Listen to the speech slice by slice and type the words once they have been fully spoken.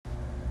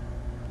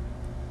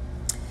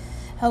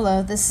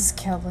Hello, this is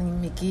Kelly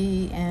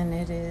McGee, and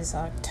it is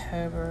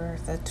October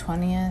the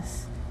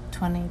 20th,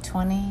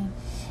 2020,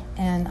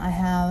 and I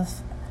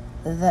have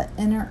the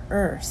inner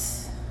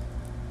earth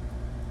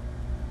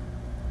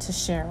to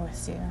share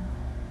with you.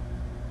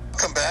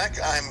 Welcome back.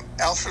 I'm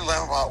Alfred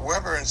Lamont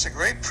Weber, and it's a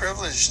great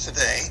privilege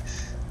today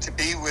to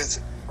be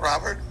with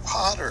Robert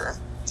Potter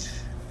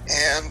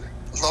and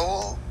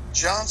Lowell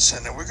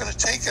Johnson, and we're going to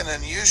take an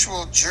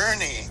unusual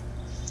journey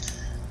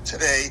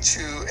today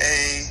to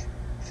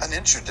an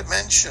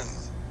interdimension,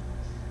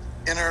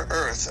 inner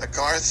earth,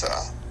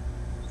 Agartha,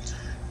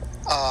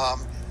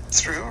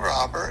 through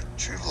Robert,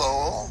 through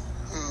Lowell,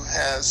 who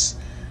has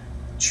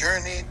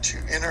journeyed to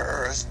inner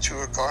earth, to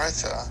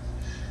Agartha.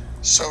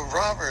 So,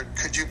 Robert,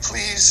 could you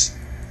please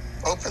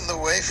open the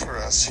way for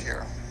us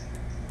here?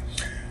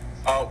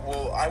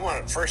 Well, I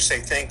want to first say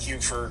thank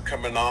you for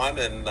coming on,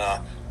 and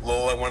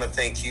Lowell, I want to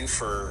thank you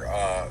for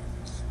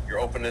your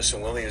openness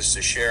and willingness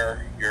to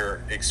share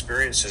your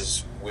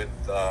experiences with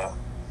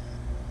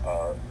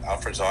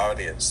Alfred's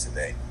audience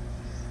today.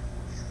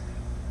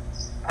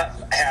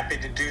 Happy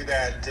to do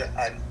that.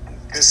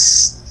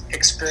 This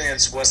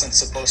experience wasn't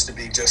supposed to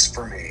be just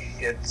for me.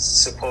 It's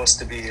supposed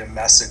to be a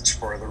message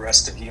for the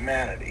rest of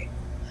humanity.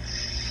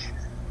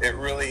 It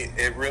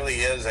really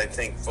is, I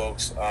think,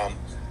 folks. I'm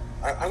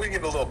going to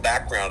give a little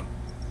background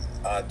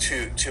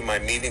to my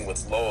meeting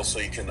with Lowell so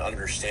you can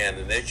understand.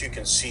 And as you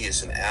can see,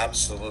 is an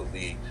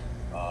absolutely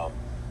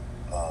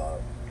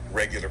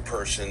regular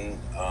person.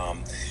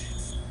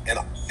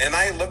 And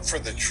I look for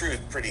the truth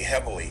pretty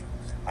heavily.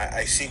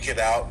 I seek it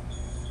out,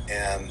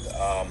 and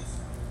I'm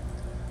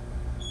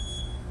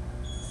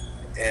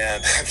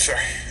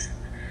sorry,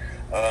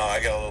 I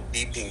got a little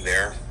beeping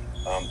there.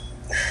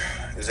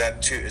 Is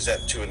that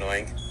too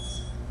annoying?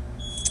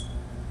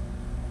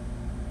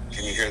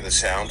 Can you hear the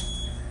sound,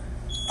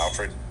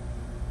 Alfred?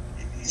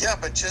 Yeah,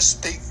 but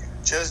just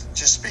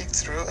speak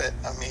through it.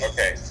 I mean,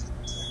 okay.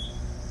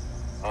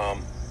 All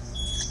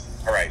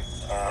right.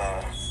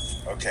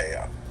 Okay.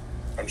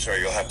 I'm sorry.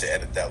 You'll have to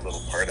edit that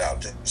little part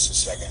out. Just a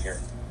second here.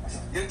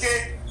 Yuki.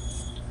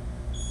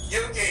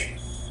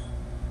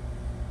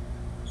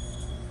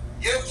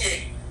 You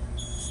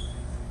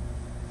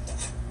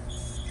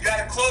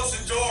gotta close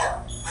the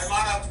door. I'm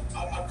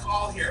on a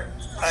call here.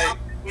 I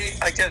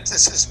guess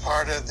this is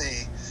part of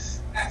the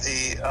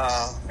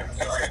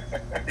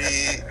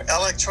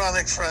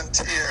electronic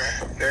frontier.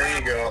 There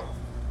you go.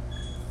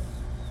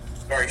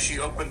 Sorry, she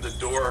opened the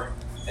door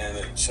and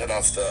it set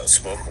off the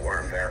smoke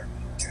alarm there.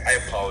 I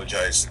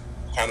apologize.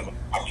 Kind of.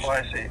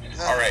 I see.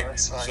 No, all right.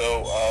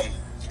 So,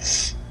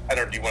 I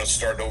don't. Do you want to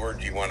start over?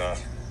 Do you want to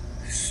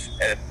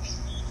edit?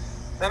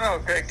 No.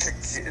 Greg,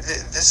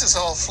 this is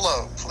all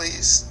flow.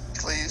 Please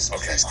continue.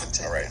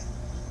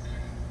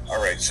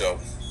 All right. So,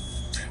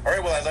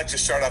 well, I'd like to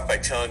start off by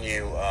telling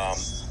you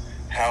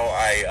how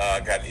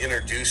I got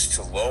introduced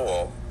to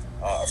Lowell.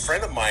 A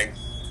friend of mine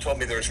told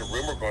me there was a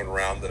rumor going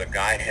around that a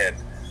guy had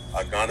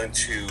gone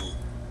into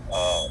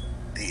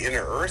the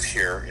inner earth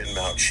here in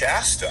Mount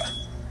Shasta,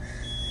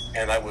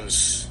 and I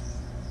was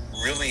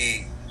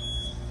really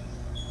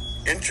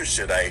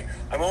interested.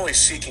 I'm always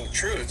seeking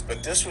truth,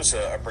 but this was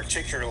a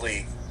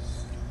particularly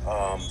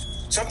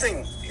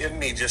something in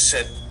me just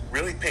said,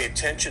 really pay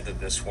attention to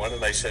this one.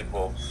 And I said,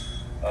 well,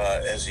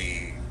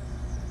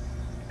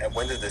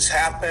 when did this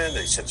happen?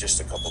 They said just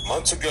a couple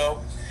months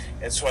ago.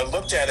 And so I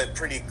looked at it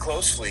pretty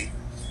closely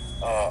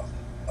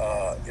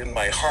in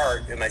my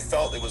heart, and I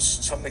felt it was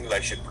something that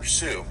I should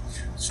pursue.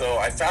 So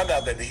I found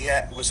out that he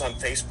was on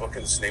Facebook,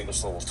 and his name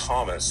was Lowell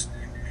Thomas.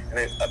 And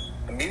I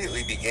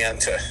immediately began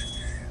to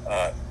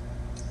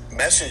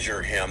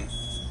messenger him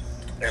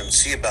and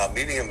see about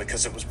meeting him,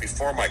 because it was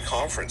before my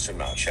conference in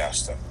Mount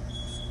Shasta.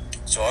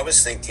 So I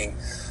was thinking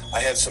I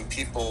had some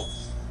people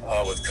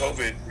with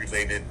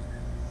COVID-related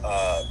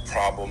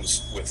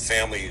problems with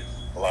family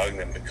allowing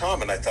them to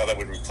come, and I thought I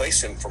would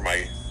replace him for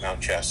my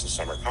Mount Shasta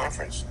summer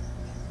conference.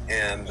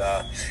 And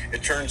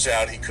it turns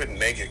out he couldn't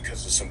make it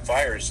because of some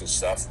fires and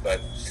stuff, but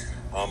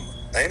I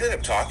ended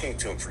up talking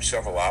to him for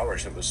several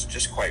hours. It was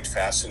just quite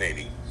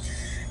fascinating.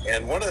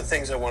 And one of the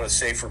things I want to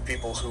say for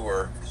people who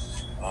are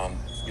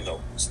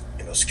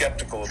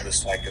skeptical of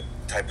this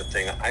type of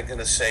thing, I'm going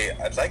to say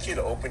I'd like you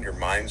to open your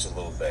minds a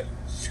little bit.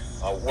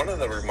 One of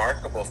the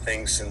remarkable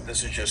things, and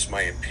this is just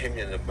my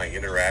opinion of my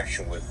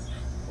interaction with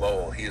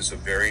Lowell, he is a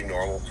very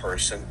normal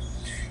person.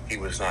 He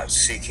was not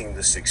seeking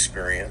this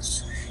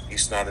experience.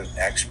 He's not an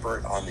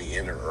expert on the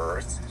inner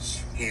earth.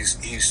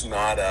 He's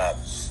not a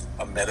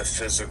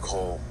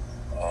metaphysical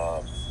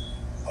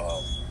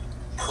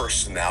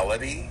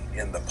personality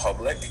in the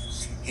public.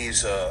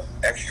 He's a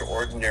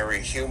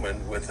extraordinary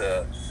human with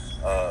a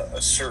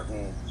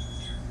certain,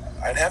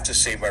 I'd have to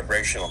say,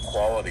 vibrational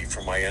quality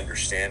from my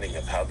understanding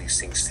of how these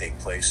things take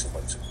place,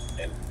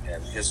 and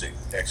his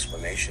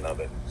explanation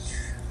of it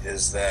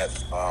is that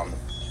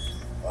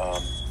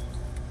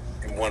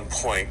in one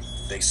point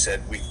they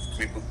said, we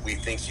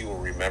think you will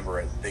remember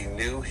it. They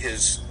knew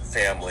his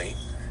family,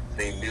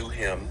 they knew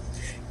him,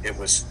 he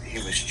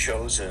was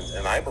chosen,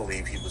 and I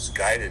believe he was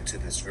guided to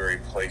this very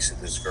place at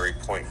this very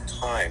point in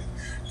time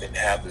to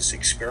have this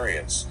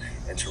experience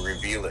and to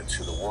reveal it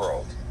to the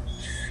world.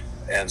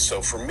 And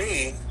so for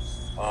me,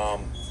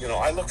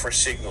 I look for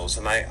signals,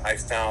 and I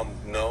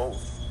found no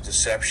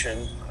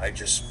deception. I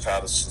just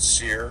found a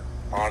sincere,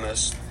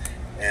 honest,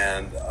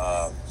 and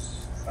a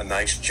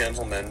nice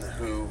gentleman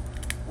who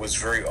was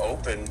very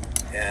open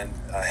and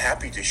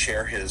happy to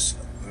share his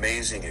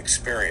amazing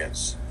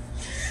experience.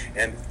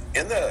 And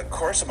in the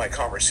course of my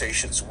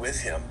conversations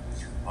with him,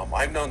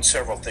 I've known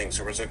several things.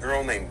 There was a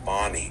girl named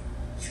Bonnie,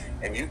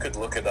 and you could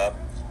look it up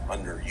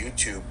under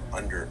YouTube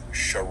under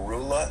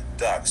Sharula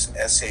Dux,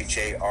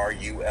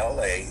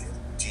 SHARULADUX.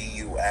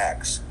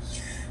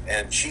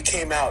 And she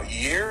came out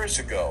years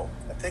ago,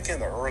 I think in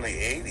the early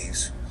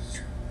 80s,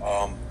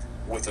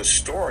 with a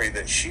story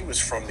that she was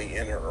from the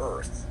inner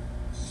earth.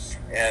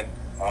 And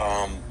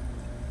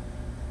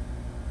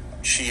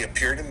she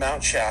appeared in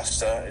Mount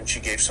Shasta, and she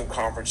gave some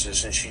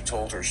conferences, and she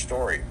told her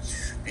story.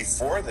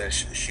 Before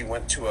this, she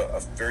went to a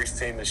very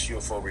famous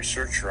UFO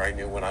researcher I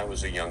knew when I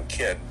was a young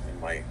kid in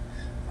my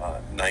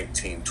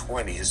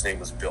 1920. His name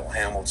was Bill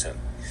Hamilton.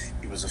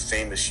 He was a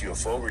famous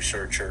UFO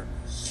researcher,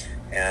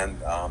 and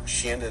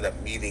she ended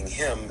up meeting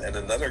him and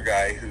another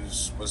guy who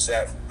was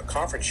at a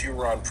conference you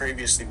were on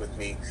previously with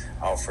me,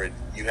 Alfred.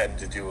 You had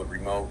to do a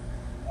remote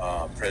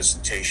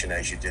presentation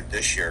as you did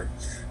this year,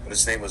 but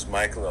his name was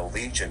Michael L.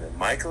 Legion, and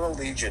Michael L.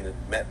 Legion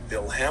had met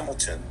Bill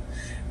Hamilton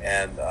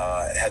and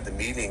had the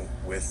meeting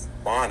with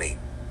Bonnie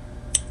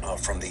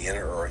from the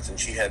inner earth, and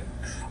she had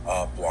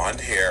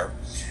blonde hair,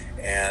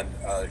 and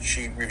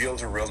she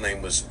revealed her real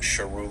name was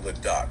Sharula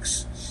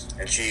Dux,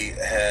 and she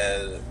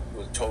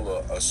was told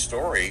a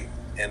story,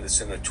 and it's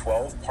in a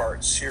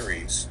 12-part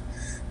series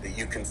that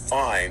you can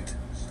find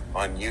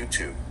on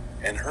YouTube,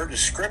 and her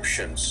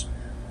descriptions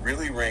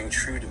really rang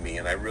true to me,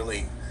 and I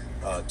really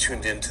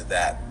tuned into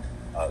that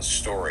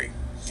story.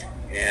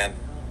 And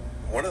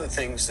one of the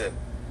things that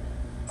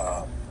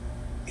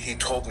he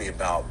told me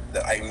about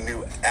that I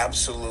knew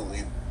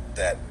absolutely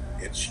that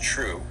it's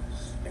true,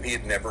 and he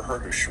had never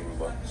heard of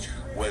Sharula,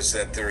 was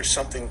that there is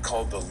something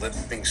called the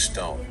living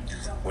stone.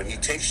 When he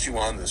takes you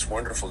on this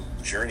wonderful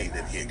journey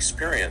that he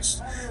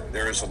experienced,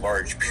 there is a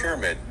large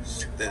pyramid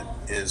that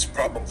is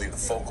probably the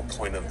focal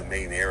point of the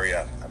main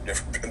area. I've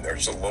never been there,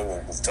 so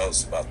Lowell will tell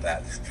us about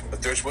that.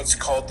 But there's what's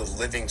called the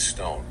living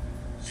stone.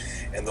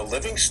 And the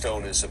living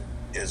stone is a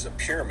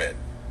pyramid.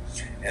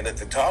 And at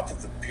the top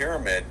of the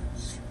pyramid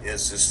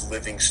is this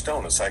living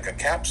stone. It's like a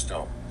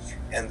capstone.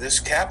 And this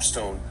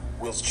capstone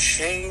will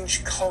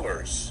change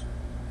colors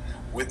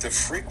with the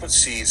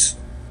frequencies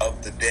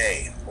of the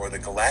day or the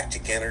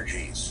galactic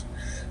energies,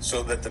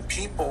 so that the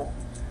people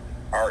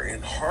are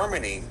in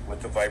harmony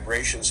with the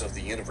vibrations of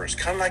the universe,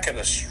 kind of like an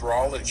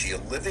astrology, a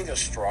living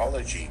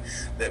astrology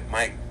that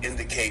might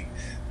indicate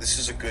this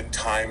is a good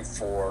time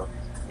for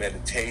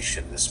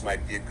meditation, this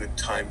might be a good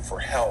time for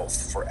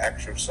health, for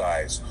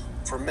exercise,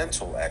 for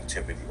mental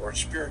activity or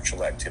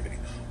spiritual activity.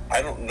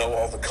 I don't know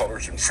all the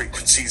colors and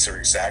frequencies or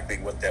exactly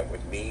what that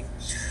would mean,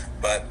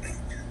 but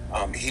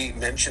he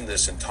mentioned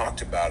this and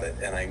talked about it,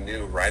 and I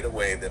knew right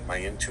away that my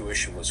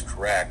intuition was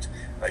correct.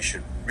 I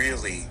should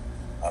really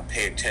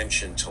pay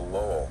attention to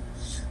Lowell.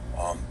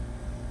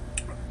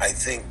 I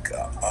think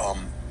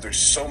there's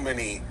so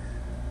many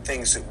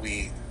things that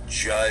we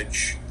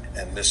judge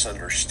and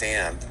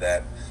misunderstand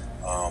that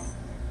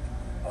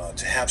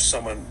to have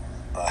someone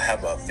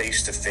have a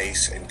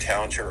face-to-face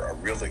encounter, a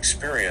real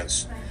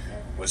experience,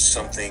 was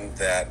something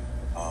that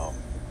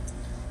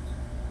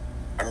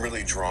I'm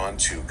really drawn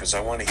to, because I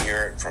want to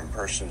hear it from a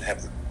person who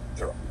have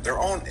their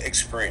own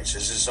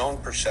experiences, his own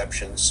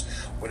perceptions,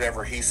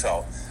 whatever he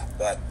felt.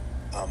 But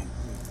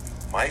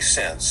my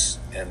sense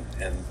and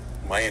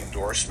my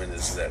endorsement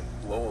is that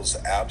Lowell's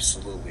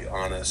absolutely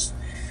honest.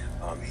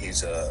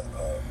 He's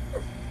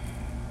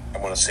I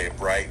want to say a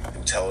bright,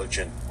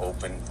 intelligent,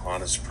 open,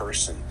 honest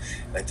person.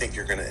 And I think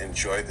you're going to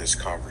enjoy this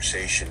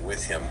conversation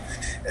with him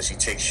as he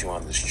takes you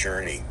on this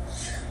journey.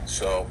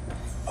 So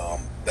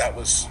that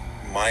was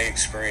my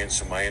experience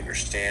and my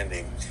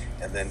understanding,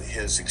 and then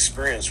his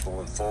experience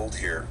will unfold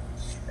here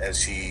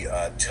as he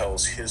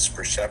tells his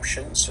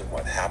perceptions and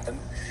what happened.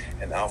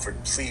 And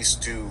Alfred, please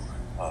do,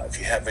 if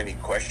you have any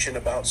question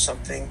about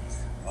something,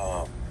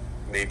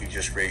 maybe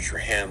just raise your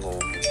hand,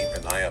 Lowell, and keep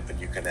an eye up, and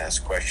you can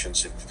ask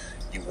questions if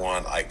you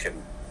want.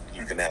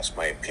 You can ask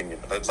my opinion,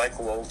 but I'd like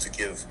Lowell to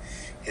give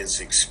his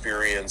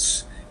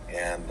experience,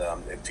 and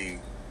if he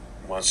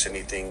wants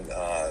anything,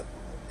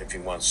 if he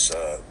wants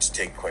to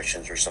take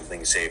questions or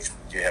something, say if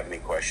you have any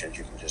questions,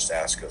 you can just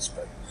ask us.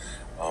 But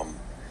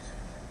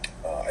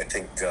I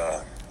think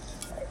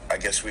I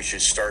guess we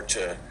should start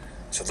to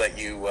let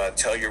you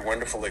tell your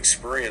wonderful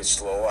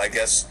experience, Lowell. I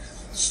guess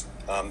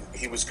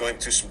he was going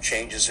through some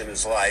changes in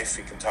his life.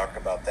 We can talk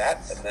about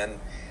that. And then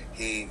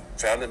he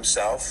found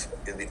himself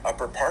in the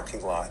upper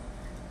parking lot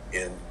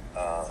in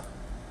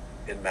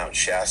Mount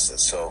Shasta.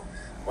 So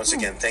once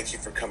again, thank you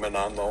for coming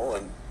on, Lowell,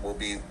 and we'll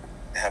be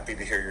happy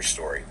to hear your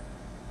story.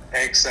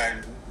 Thanks.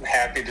 I'm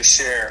happy to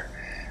share.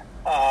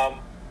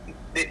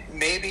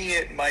 maybe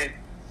it might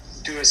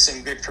do us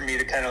some good for me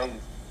to kind of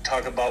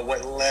talk about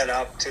what led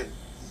up to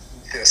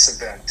this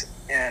event,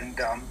 and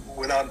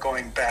without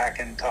going back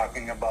and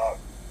talking about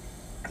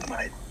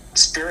my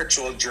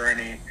spiritual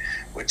journey,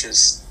 which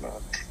is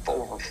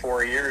over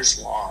 4 years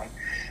long.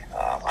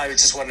 I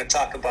just want to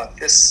talk about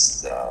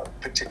this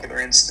particular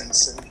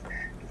instance. And,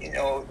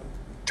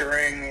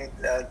 during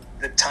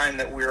the time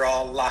that we were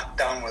all locked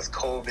down with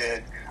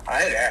COVID,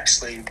 I had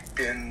actually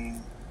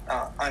been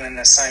on an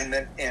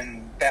assignment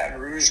in Baton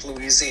Rouge,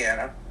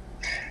 Louisiana,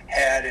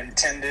 had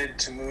intended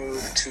to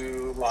move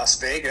to Las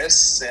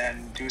Vegas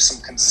and do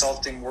some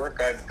consulting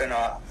work. I've been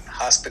a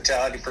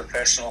hospitality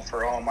professional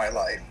for all my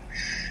life.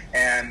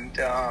 And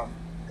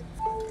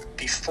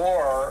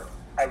before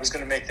I was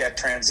going to make that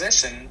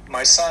transition,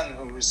 my son,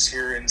 who's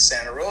here in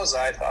Santa Rosa,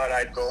 I thought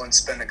I'd go and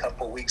spend a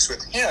couple of weeks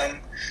with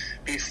him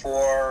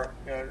before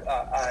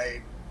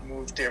I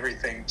moved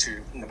everything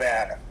to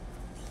Nevada.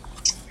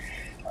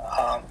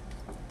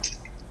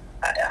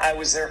 I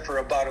was there for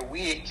about a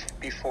week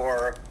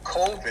before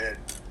COVID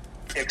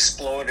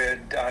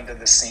exploded onto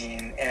the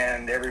scene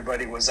and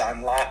everybody was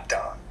on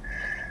lockdown.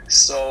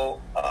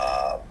 So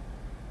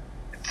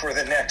for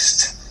the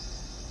next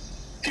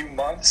few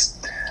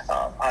months,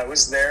 I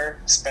was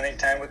there spending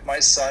time with my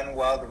son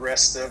while the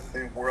rest of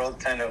the world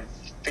kind of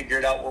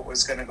figured out what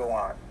was going to go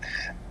on.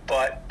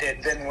 But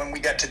then when we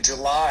got to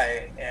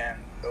July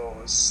and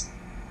those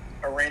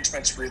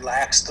arrangements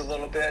relaxed a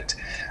little bit,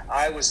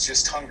 I was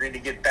just hungry to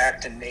get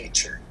back to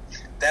nature.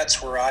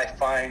 That's where I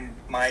find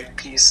my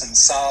peace and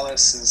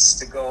solace, is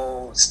to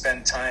go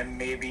spend time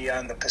maybe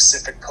on the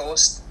Pacific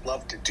coast.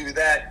 Love to do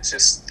that.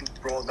 Just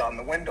roll down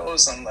the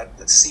windows and let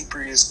the sea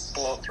breeze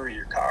blow through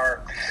your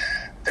car.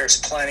 There's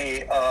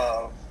plenty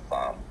of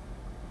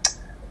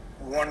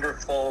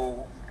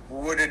wonderful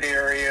wooded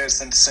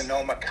areas in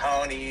Sonoma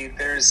County.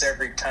 There's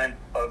every type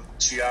of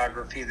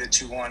geography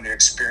that you want to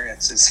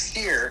experience is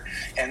here.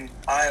 And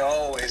I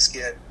always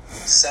get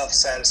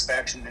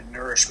self-satisfaction and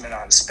nourishment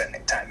out of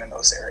spending time in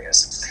those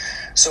areas.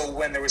 So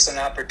when there was an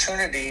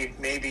opportunity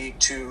maybe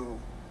to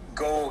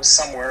go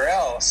somewhere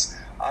else,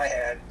 I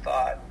had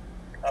thought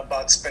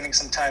about spending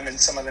some time in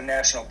some of the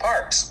national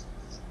parks.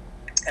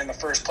 And the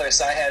first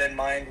place I had in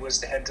mind was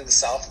to head to the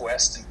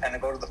Southwest and kind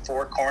of go to the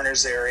Four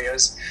Corners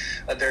areas.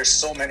 There's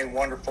so many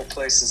wonderful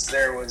places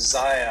there with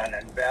Zion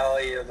and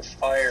Valley of the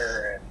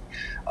Fire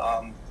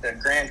and the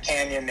Grand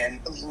Canyon,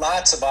 and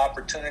lots of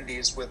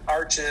opportunities with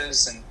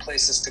arches and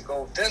places to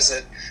go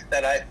visit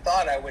that I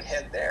thought I would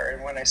head there.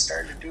 And when I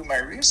started to do my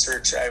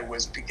research, I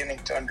was beginning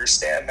to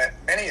understand that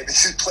many of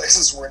these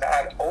places were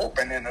not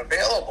open and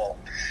available.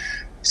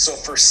 So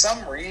for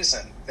some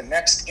reason, the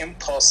next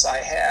impulse I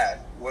had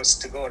was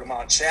to go to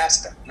Mount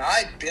Shasta. Now,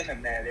 I'd been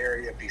in that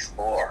area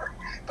before,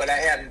 but I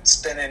hadn't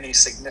spent any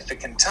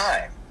significant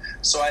time.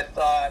 So I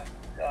thought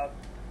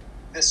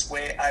this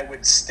way I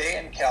would stay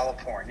in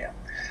California.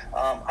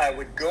 I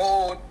would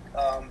go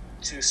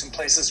to some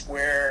places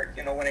where,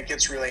 when it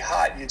gets really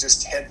hot, you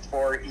just head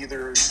for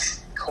either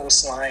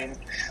coastline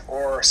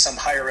or some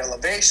higher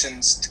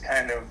elevations to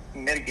kind of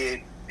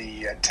mitigate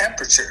the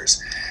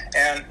temperatures.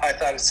 And I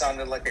thought it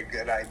sounded like a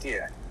good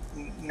idea.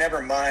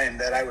 Never mind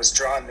that I was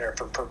drawn there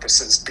for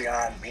purposes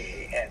beyond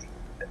me, and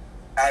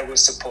I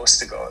was supposed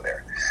to go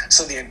there.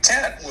 So the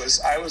intent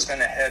was I was going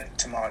to head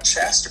to Mount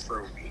Shasta for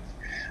a week.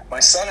 My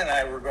son and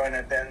I were going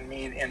to then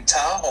meet in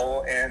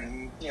Tahoe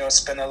and,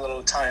 spend a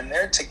little time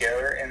there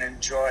together and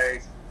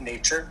enjoy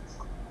nature.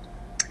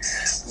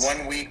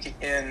 1 week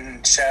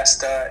in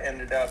Shasta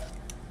ended up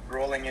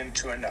rolling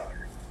into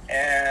another,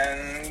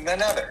 and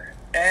another,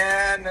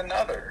 and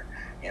another.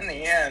 In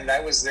the end, I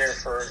was there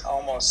for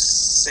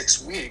almost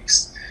 6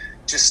 weeks,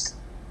 just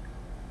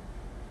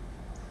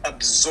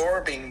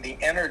absorbing the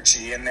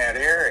energy in that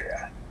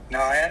area.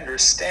 Now, I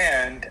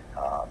understand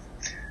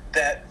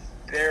that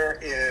there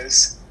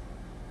is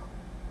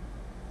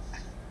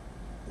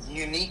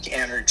unique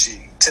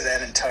energy to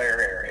that entire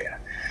area.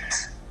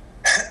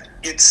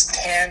 It's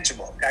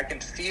tangible. I can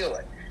feel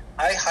it.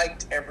 I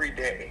hiked every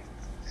day.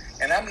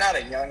 And I'm not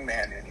a young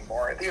man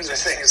anymore. These are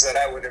things that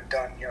I would have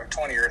done,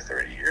 20 or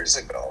 30 years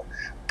ago.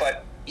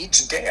 But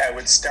each day I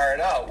would start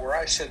out where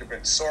I should have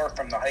been sore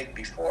from the hike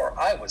before,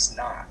 I was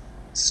not.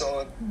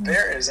 So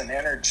there is an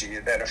energy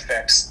that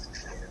affects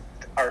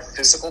our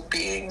physical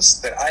beings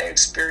that I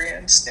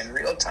experienced in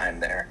real time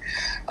there.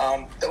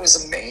 That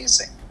was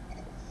amazing.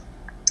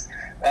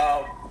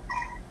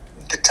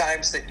 The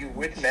times that you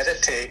would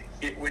meditate,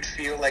 it would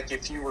feel like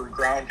if you were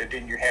grounded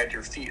and you had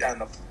your feet on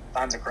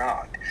the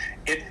ground.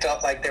 It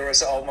felt like there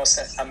was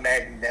almost a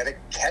magnetic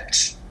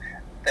catch,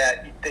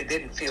 that they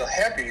didn't feel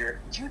heavier.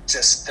 You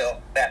just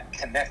felt that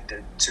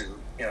connected to,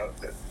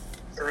 the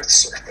Earth's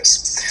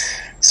surface.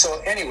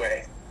 So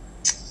anyway,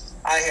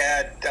 I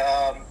had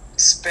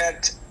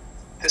spent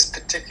this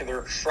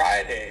particular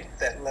Friday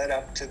that led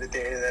up to the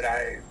day that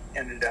I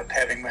ended up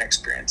having my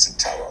experience in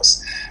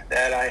Telos,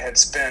 that I had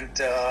spent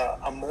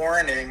a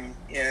morning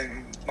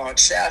in Mount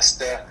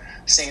Shasta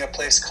seeing a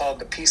place called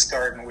the Peace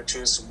Garden, which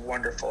was a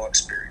wonderful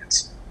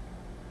experience.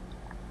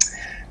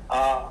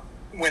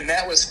 when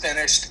that was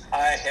finished,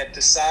 I had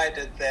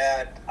decided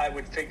that I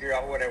would figure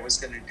out what I was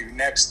going to do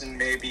next and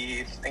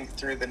maybe think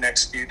through the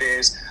next few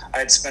days.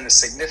 I'd spent a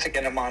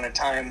significant amount of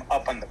time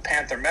up on the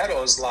Panther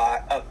Meadows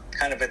lot, up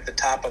kind of at the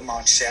top of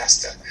Mount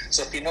Shasta.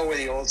 So if you know where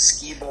the old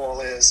ski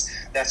bowl is,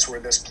 that's where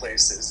this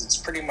place is. It's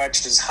pretty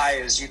much as high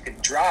as you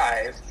could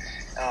drive,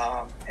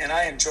 and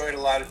I enjoyed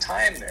a lot of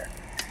time there.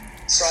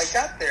 So I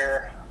got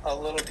there a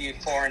little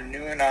before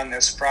noon on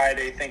this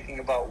Friday, thinking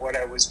about what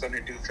I was going to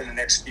do for the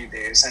next few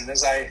days. And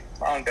as I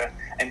found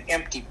an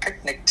empty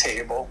picnic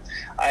table,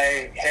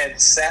 I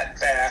had sat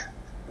back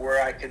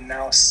where I could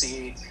now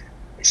see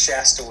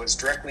Shasta was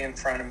directly in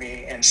front of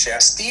me, and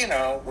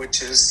Shastina,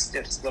 which is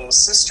its little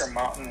sister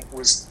mountain,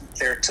 was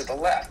there to the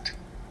left.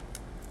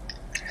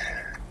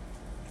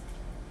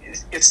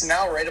 It's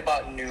now right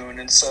about noon,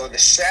 and so the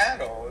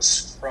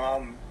shadows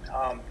from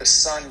the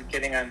sun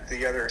getting on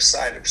the other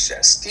side of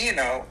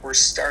Shastina were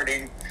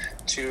starting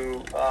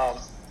to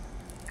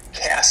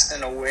cast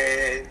in a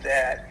way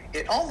that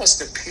it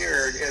almost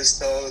appeared as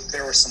though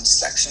there were some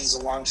sections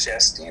along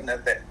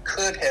Shastina that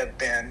could have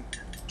been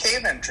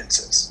cave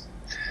entrances.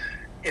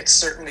 It's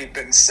certainly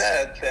been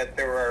said that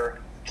there are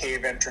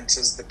cave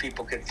entrances that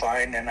people could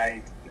find, and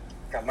I'm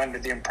under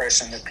the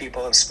impression that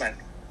people have spent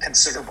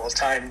considerable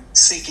time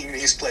seeking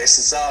these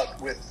places out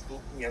with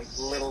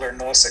little or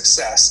no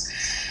success.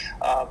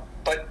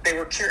 But they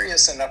were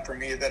curious enough for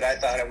me that I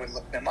thought I would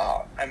look them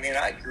out. I mean,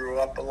 I grew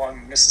up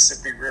along the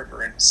Mississippi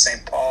River in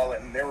St. Paul,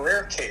 and there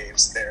were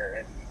caves there.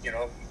 And,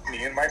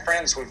 me and my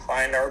friends would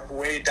find our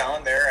way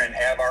down there and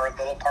have our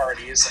little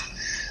parties.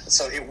 And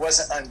so it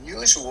wasn't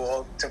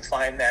unusual to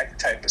find that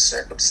type of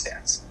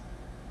circumstance.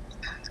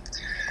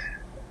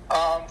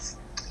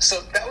 So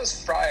that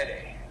was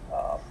Friday.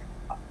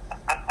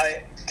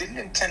 I didn't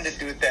intend to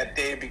do it that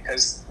day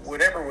because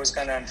whatever was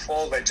going to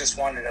unfold, I just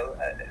wanted to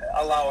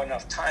allow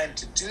enough time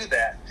to do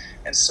that.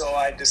 And so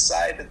I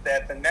decided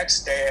that the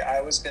next day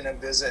I was going to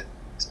visit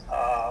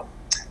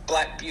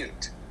Black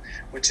Butte,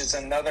 which is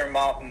another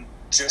mountain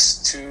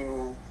just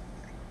to,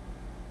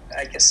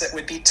 I guess it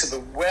would be to the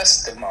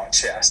west of Mount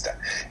Shasta.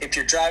 If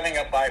you're driving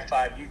up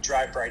I-5, you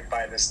drive right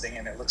by this thing,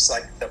 and it looks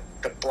like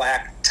the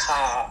black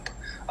top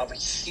of a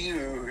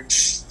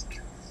huge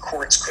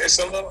quartz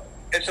crystal.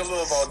 It's a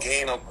little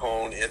volcano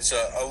cone. It's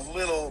a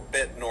little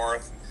bit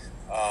north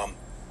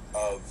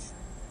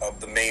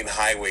of the main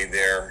highway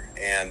there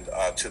and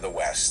to the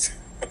west.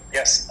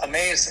 Yes,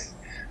 amazing.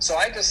 So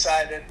I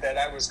decided that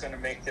I was going to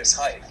make this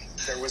hike.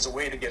 There was a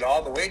way to get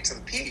all the way to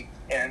the peak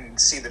and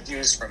see the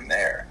views from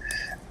there.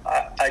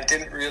 I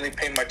didn't really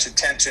pay much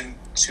attention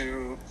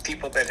to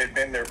people that had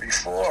been there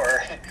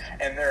before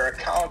and their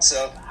accounts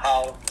of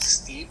how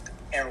steep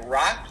and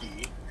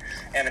rocky,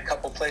 and a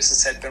couple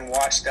places had been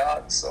washed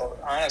out. So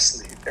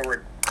honestly, there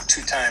were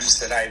 2 times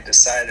that I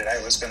decided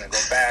I was going to go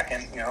back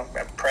and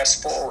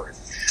press forward.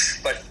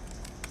 But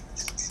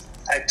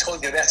I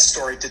told you that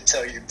story to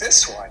tell you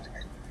this one.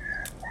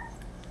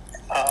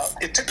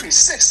 It took me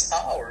 6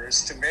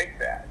 hours to make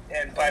that,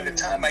 and by the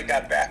time I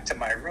got back to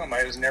my room,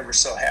 I was never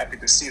so happy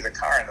to see the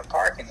car in the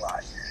parking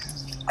lot.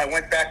 I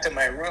went back to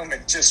my room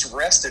and just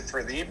rested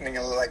for the evening,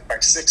 and like by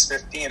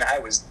 6:15 I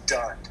was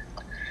done.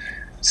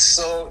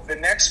 So the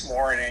next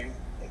morning,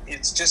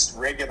 it's just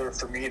regular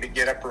for me to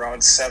get up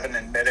around 7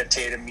 and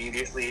meditate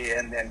immediately,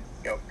 and then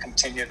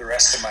continue the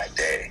rest of my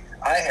day.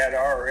 I had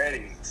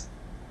already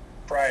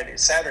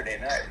Saturday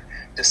night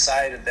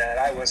decided that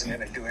I wasn't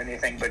going to do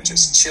anything but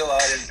just chill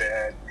out in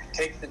bed,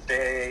 take the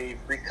day,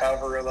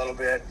 recover a little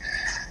bit.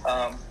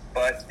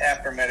 But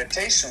after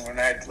meditation, when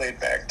I laid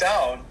back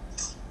down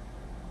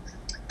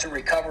to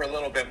recover a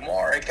little bit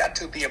more, it got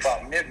to be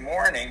about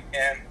mid-morning,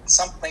 and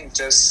something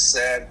just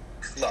said,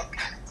 look,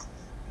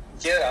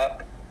 get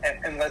up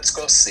and let's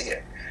go see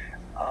it.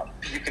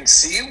 You can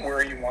see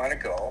where you want to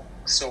go.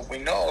 So we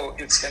know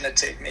it's going to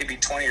take maybe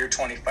 20 or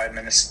 25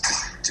 minutes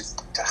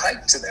to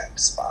hike to that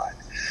spot.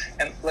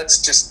 And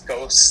let's just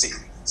go see.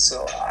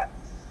 So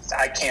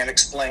I can't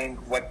explain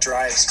what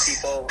drives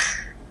people,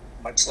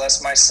 much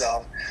less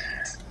myself.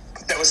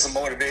 But that was the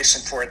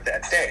motivation for it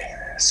that day.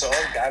 So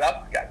I got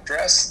up, got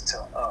dressed,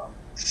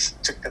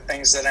 took the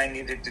things that I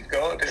needed to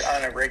go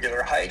on a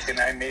regular hike, and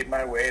I made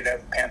my way to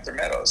Panther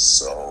Meadows.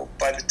 So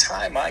by the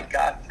time I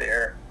got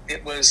there,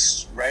 it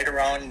was right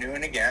around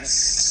noon again.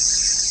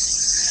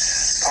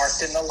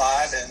 Parked in the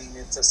lot, and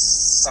it's a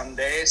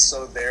Sunday,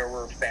 so there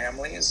were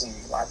families and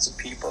lots of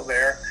people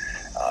there.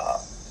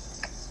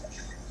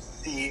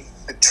 The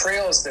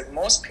trails that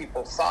most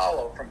people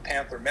follow from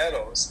Panther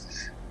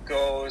Meadows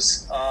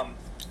goes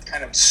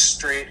kind of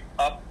straight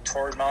up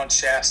toward Mount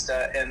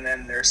Shasta, and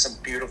then there's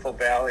some beautiful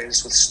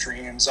valleys with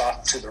streams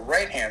off to the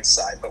right-hand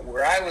side. But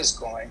where I was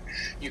going,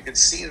 you could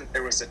see that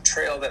there was a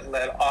trail that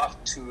led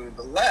off to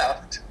the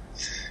left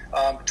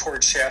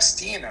toward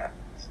Shastina.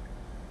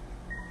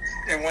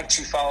 And once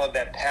you followed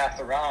that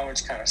path around,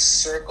 which kind of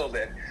circled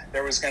it,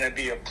 there was going to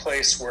be a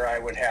place where I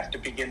would have to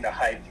begin to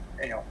hike,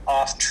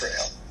 off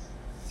trail,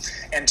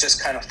 and just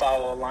kind of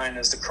follow a line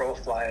as the crow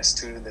flies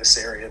to this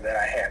area that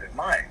I had in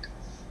mind.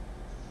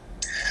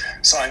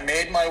 So I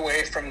made my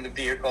way from the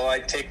vehicle.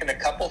 I'd taken a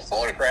couple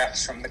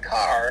photographs from the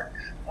car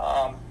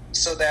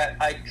so that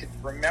I could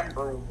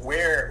remember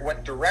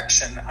what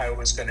direction I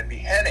was going to be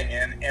heading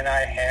in, and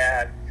I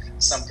had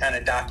some kind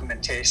of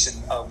documentation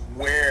of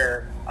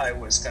where I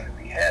was going to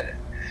be headed.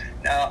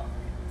 Now,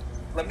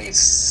 let me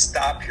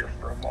stop here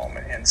for a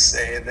moment and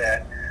say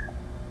that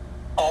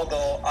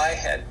although I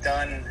had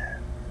done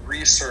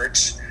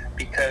research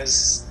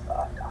because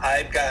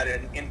I've got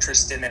an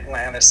interest in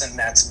Atlantis and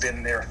that's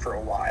been there for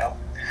a while,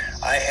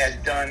 I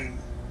had done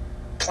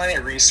plenty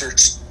of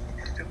research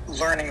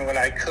learning what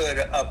I could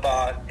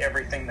about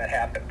everything that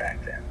happened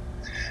back then.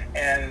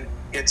 And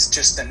it's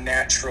just a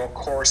natural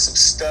course of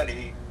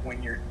study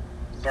when you're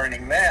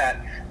learning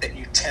that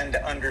you tend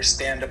to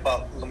understand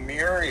about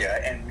Lemuria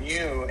and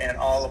Mu and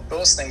all of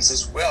those things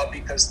as well,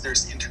 because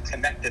there's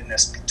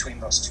interconnectedness between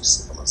those two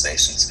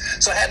civilizations.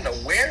 So I had an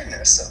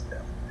awareness of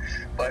them,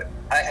 but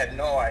I had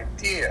no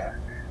idea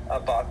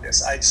about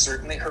this. I'd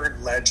certainly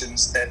heard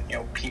legends that,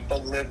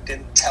 people lived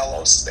in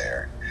Telos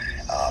there,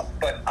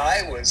 but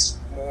I was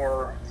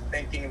more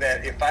thinking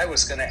that if I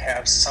was going to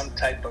have some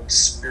type of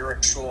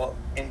spiritual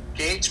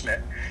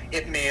engagement,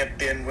 it may have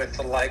been with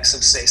the likes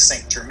of, say,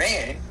 Saint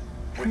Germain,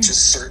 which is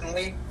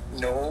certainly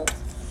no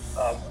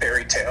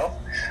fairy tale.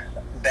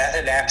 That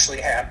had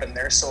actually happened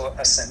there. So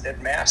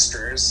ascended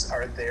masters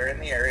are there in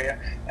the area.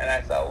 And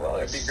I thought, well,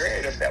 it'd be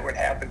great if that would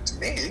happen to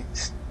me.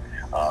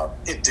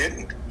 It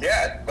didn't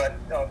yet, but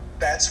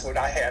that's what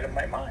I had in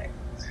my mind.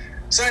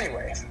 So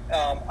anyway,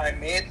 I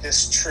made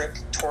this trip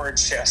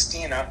towards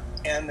Shasta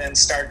and then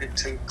started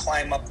to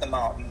climb up the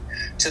mountain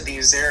to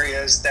these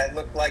areas that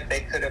looked like they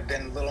could have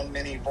been little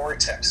mini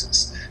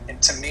vortexes. And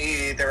to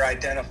me, they're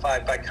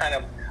identified by kind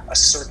of a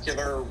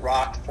circular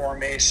rock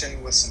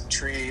formation with some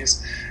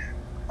trees.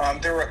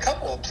 There were a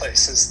couple of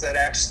places that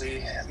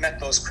actually met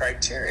those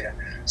criteria.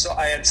 So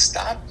I had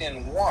stopped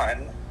in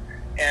one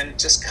and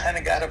just kind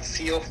of got a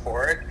feel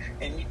for it.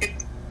 And you could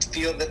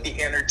feel that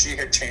the energy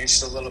had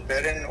changed a little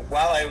bit. And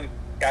while I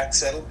got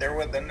settled there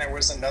with them, there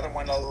was another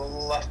one a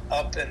little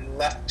up and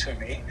left to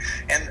me.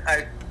 And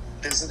I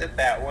visited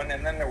that one.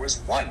 And then there was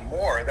one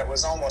more that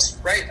was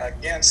almost right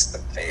against the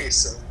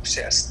face of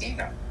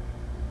Shasta.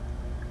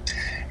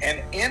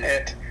 And in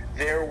it,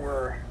 there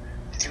were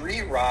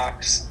 3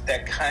 rocks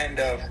that kind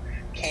of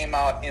came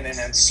out in an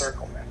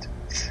encirclement.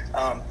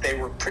 They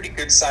were pretty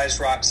good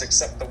sized rocks,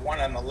 except the one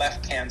on the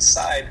left-hand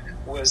side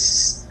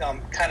was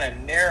kind of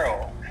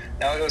narrow.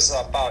 Now, it was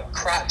about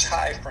crotch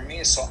high for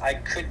me, so I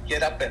could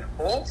get up and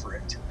over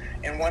it.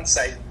 And once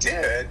I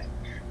did,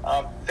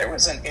 there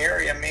was an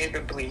area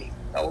maybe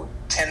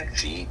 10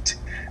 feet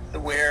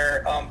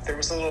where there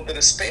was a little bit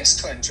of space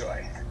to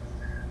enjoy.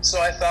 So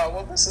I thought,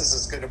 well, this is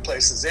as good a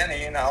place as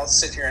any, and I'll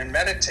sit here and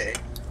meditate.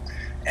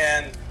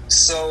 And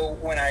so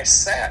when I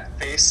sat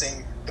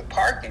facing the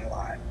parking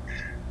lot,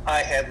 I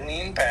had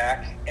leaned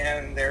back,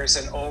 and there's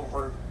an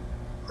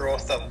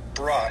overgrowth of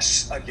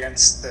brush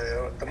against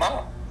the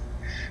mountain.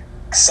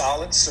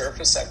 Solid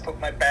surface. I put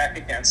my back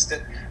against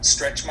it,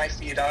 stretched my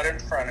feet out in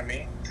front of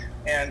me.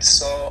 And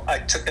so I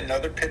took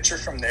another picture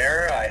from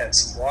there. I had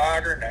some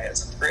water, and I had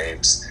some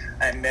grapes.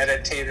 I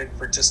meditated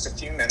for just a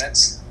few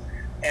minutes.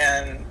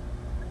 And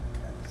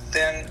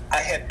then I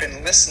had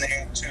been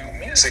listening to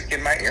music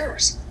in my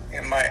ears,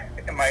 in my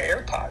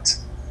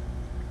AirPods.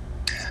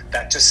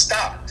 That just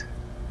stopped.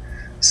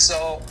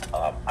 So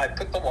I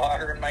put the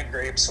water and my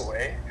grapes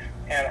away,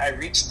 and I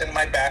reached in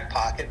my back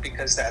pocket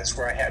because that's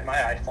where I had my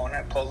iPhone.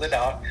 I pulled it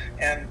out,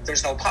 and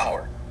there's no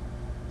power.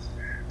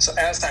 So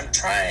as I'm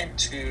trying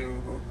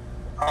to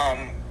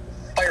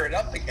fire it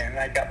up again,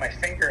 I got my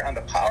finger on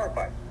the power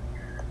button.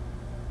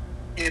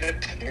 It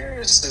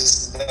appears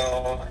as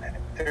though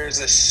there's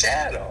a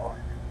shadow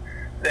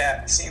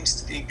that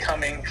seems to be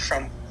coming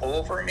from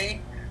over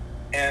me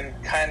and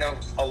kind of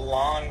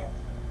along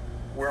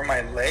where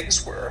my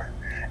legs were,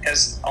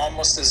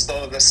 almost as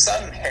though the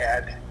sun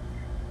had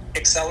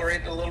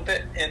accelerated a little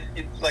bit, and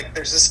like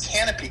there's this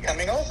canopy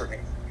coming over me.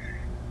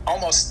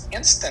 Almost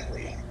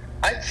instantly,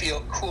 I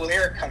feel cool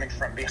air coming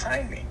from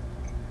behind me.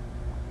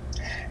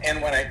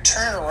 And when I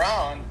turn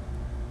around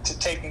to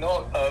take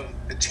note of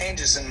the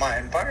changes in my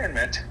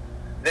environment,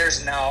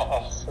 there's now a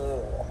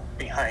hole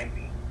behind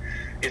me.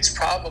 It's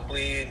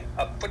probably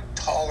a foot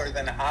taller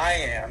than I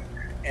am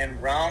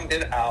and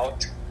rounded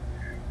out,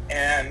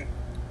 and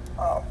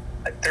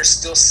there's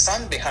still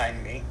sun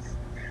behind me.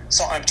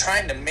 So I'm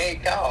trying to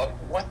make out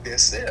what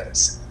this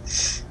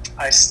is.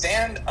 I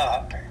stand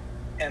up,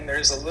 and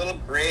there's a little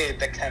grade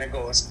that kind of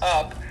goes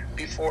up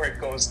before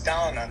it goes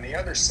down on the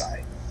other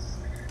side.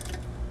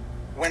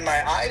 When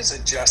my eyes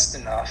adjust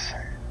enough,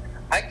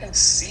 I can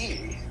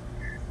see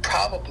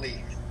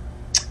probably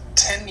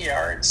 10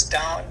 yards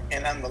down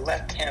and on the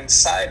left-hand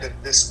side of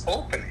this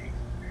opening,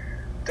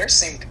 there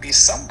seemed to be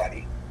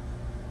somebody.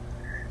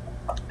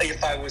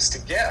 If I was to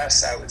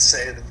guess, I would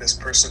say that this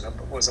person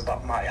was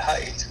about my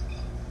height.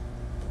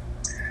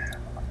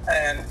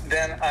 And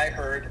then I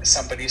heard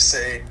somebody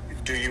say,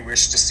 "Do you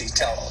wish to see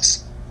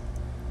Telos?"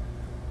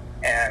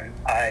 And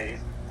I,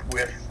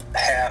 with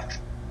half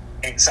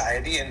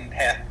anxiety and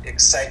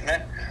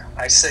excitement,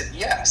 I said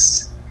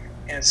yes.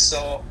 And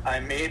so I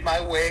made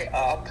my way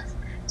up,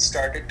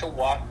 started to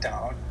walk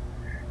down.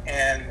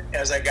 And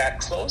as I got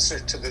closer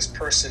to this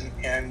person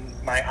and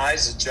my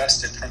eyes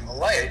adjusted from the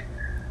light,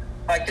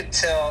 I could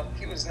tell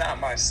he was not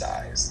my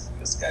size.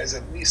 This guy's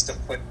at least a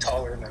foot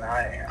taller than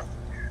I am.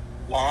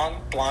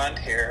 Long blonde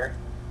hair,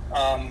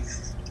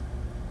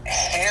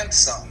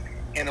 handsome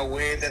in a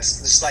way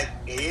that's just like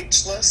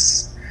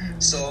ageless,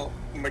 so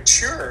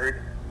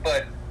matured,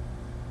 but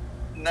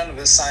none of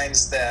the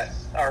signs that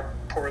our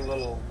poor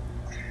little,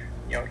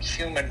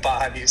 human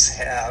bodies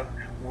have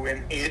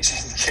when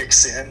aging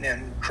kicks in,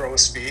 and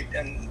crow's feet,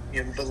 and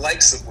the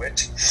likes of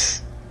which.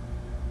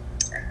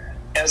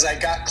 As I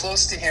got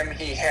close to him,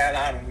 he had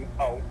on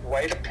a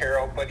white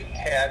apparel, but he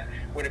had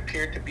what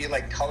appeared to be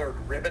like colored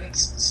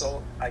ribbons,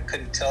 so I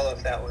couldn't tell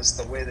if that was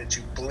the way that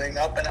you bling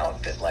up an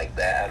outfit like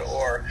that,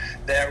 or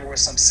there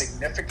was some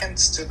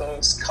significance to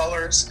those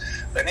colors.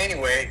 But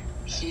anyway,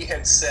 he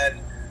had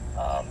said,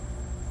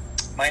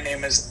 my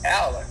name is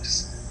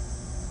Alex.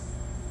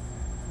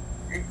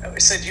 He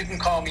said, you can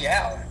call me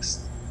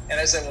Alex. And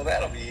I said, well,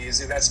 that'll be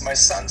easy. That's my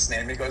son's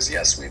name. He goes,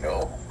 yes, we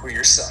know who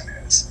your son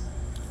is.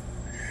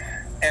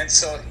 And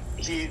so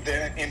he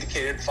then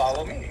indicated,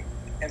 follow me.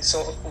 And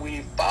so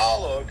we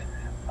followed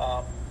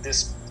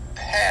this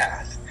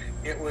path.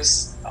 It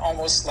was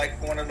almost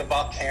like one of the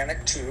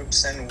volcanic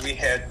tubes, and we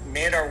had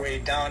made our way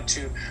down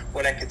to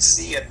what I could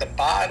see at the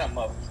bottom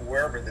of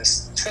wherever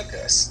this took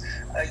us.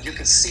 You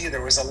could see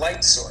there was a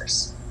light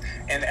source.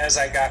 And as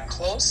I got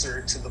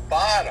closer to the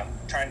bottom,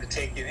 trying to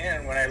take it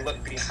in, when I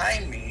looked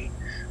behind me,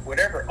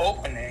 whatever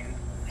opening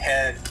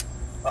had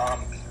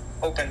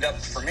opened up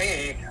for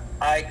me,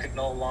 I could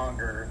no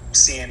longer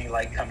see any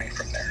light coming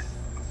from there.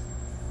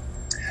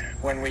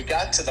 When we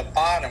got to the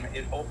bottom,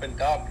 it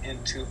opened up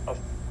into a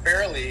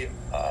fairly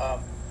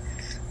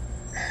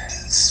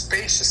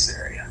spacious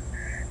area.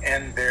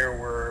 And there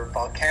were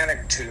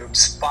volcanic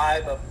tubes,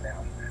 5 of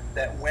them,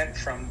 that went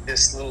from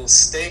this little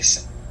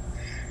station.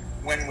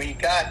 When we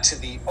got to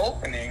the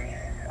opening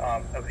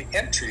of the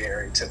entry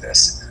area to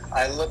this,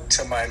 I looked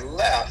to my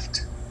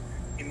left,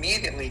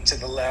 immediately to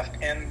the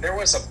left, and there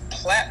was a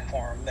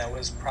platform that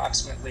was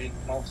approximately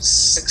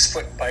 6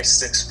 foot by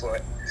 6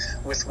 foot,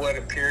 with what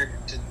appeared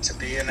to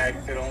be, and I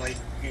could only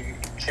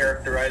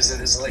characterize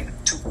it as like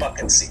 2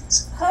 bucket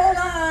seats. Hold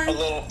on. A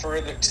little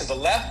further to the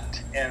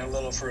left and a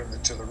little further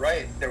to the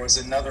right, there was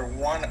another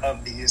one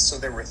of these, so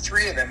there were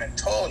 3 of them in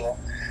total.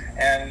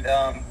 And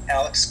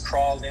Alex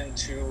crawled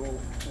into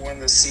one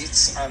of the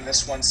seats on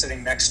this one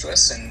sitting next to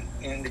us and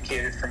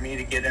indicated for me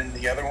to get in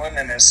the other one.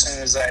 And as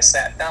soon as I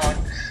sat down,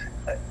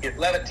 it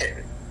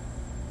levitated.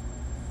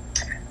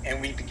 And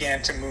we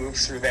began to move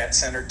through that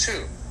center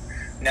tube.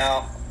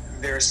 Now,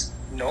 there's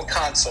no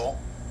console,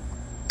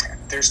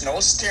 there's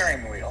no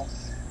steering wheel,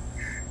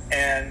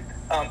 and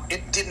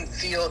it didn't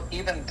feel,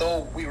 even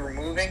though we were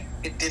moving,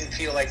 it didn't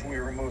feel like we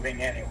were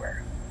moving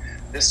anywhere.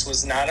 This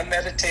was not a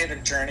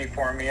meditative journey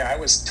for me. I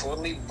was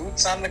totally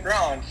boots on the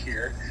ground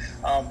here,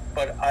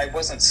 but I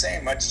wasn't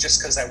saying much just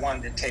because I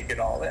wanted to take it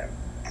all in.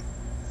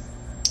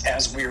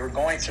 As we were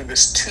going through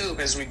this tube,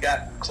 as we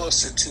got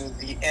closer to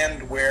the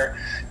end where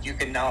you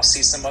can now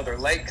see some other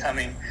light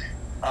coming,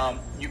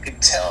 you could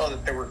tell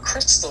that there were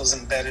crystals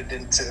embedded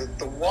into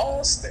the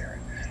walls there.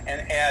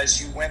 And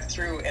as you went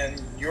through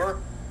and your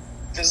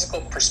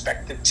physical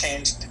perspective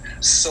changed,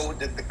 so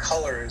did the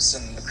colors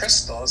and the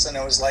crystals, and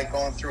it was like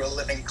going through a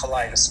living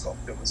kaleidoscope.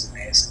 It was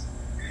amazing.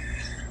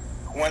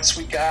 Once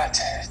we got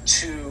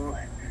to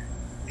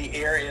the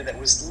area that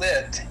was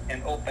lit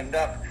and opened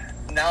up,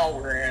 now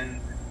we're in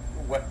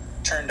what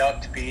turned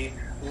out to be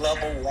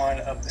level 1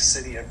 of the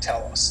city of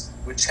Telos,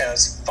 which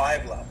has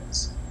 5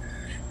 levels.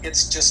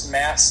 It's just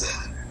massive.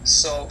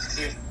 So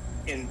if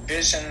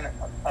envision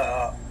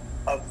a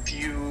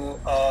view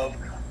of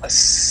a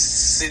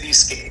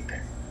cityscape,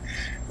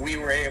 we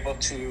were able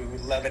to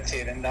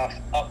levitate enough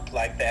up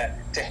like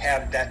that to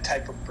have that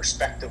type of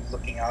perspective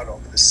looking out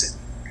over the city.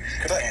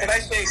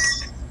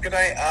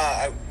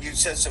 You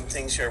said some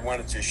things here I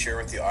wanted to share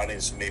with the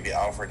audience, and maybe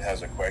Alfred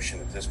has a question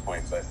at this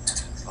point, but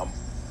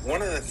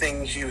one of the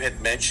things you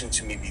had mentioned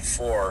to me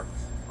before,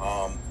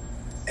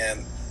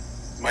 and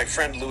my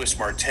friend Louis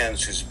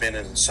Martens, who's been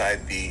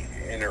inside the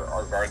Inner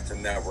Argartha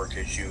network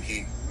as you,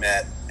 he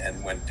met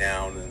and went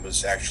down and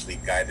was actually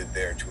guided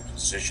there to a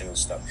position and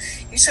stuff.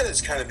 He said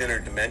it's kind of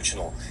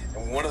interdimensional.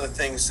 And one of the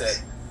things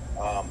that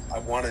I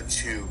wanted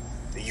to,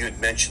 that you had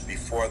mentioned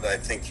before that I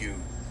think you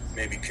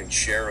maybe can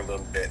share a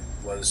little bit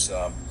was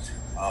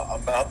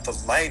about the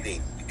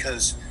lighting,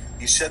 because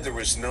you said there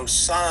was no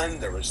sun,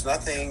 there was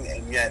nothing,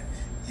 and yet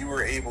you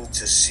were able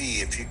to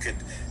see. If you could,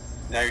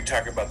 now you're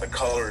talking about the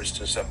colors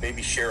and stuff,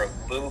 maybe share a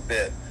little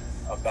bit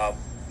about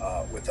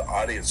with the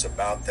audience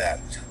about that.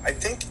 I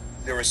think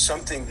there was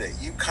something that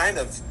you kind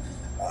of,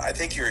 I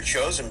think you were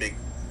chosen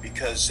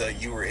because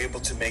you were able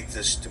to make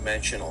this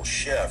dimensional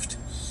shift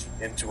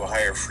into a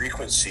higher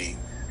frequency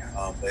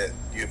that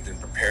you've been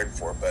prepared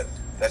for. But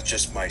that's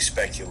just my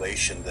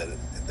speculation that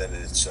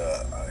it's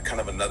kind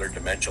of another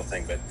dimensional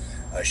thing. But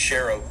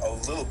share a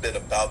little bit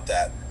about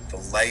that, the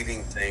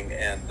lighting thing,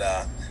 and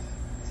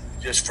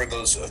just for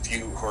those of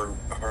you who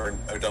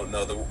don't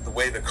know, the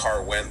way the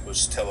car went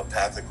was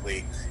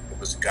telepathically. It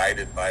was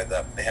guided by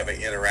they have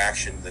an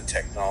interaction, the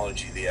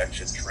technology, the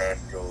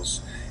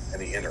extraterrestrials,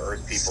 and the inner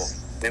Earth people.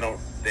 They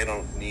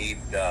don't need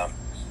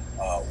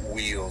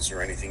wheels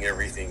or anything.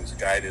 Everything's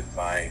guided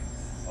by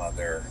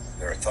their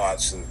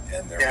thoughts and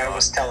their Yeah, mind. it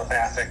was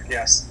telepathic.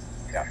 Yes.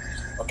 Yeah.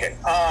 Okay.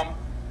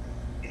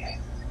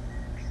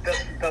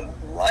 The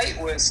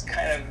light was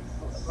kind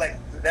of like,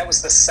 that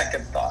was the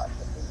second thought.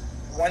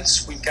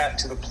 Once we got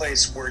to the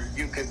place where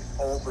you could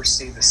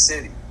oversee the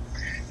city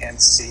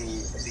and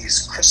see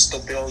these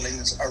crystal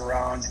buildings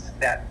around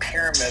that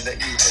pyramid that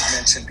you had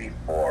mentioned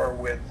before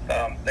with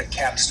the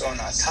capstone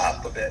on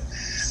top of it,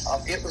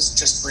 it was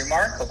just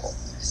remarkable.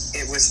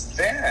 It was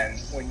then,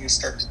 when you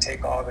start to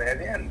take all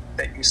that in,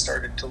 that you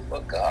started to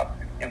look up,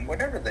 and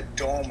whatever the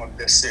dome of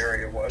this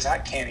area was, I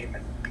can't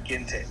even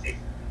begin to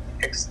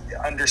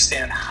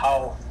understand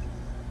how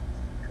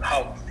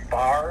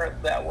far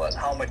that was,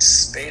 how much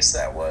space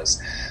that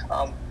was.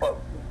 But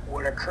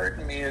what occurred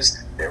to me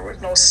is there were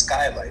no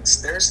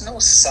skylights. There's no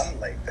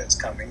sunlight that's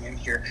coming in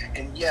here,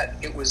 and yet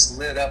it was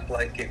lit up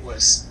like it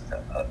was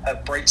a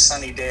bright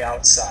sunny day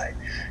outside.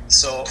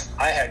 So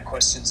I had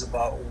questions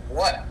about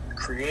what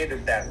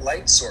created that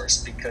light source,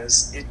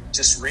 because it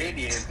just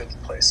radiated the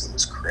place. It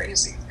was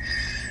crazy.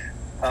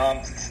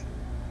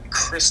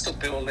 Crystal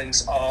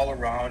buildings all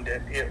around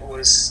it. It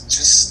was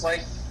just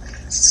like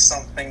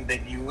something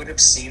that you would have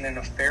seen in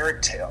a fairy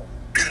tale.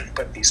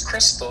 But these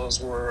crystals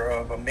were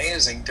of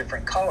amazing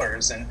different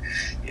colors, and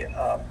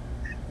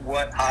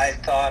what I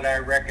thought I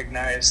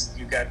recognized,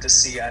 you got to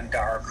see on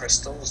Dara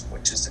crystals,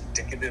 which is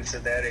indicative to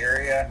that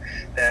area.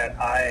 That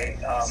I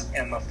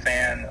am a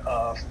fan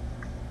of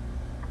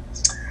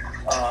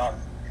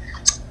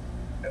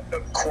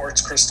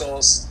quartz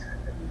crystals.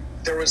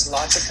 There was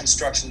lots of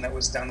construction that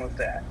was done with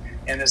that,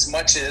 and as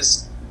much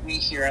as we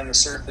here on the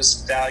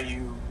surface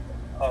value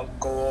of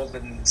gold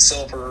and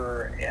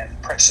silver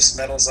and precious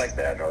metals like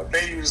that,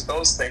 they use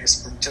those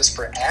things just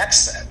for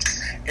accent.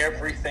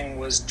 Everything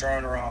was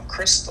drawn around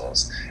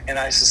crystals, and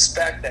I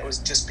suspect that was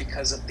just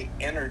because of the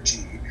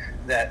energy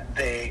that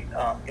they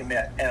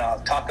emit. And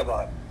I'll talk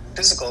about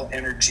physical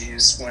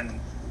energies when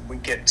we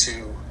get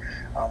to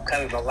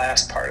kind of the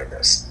last part of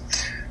this.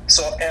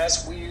 So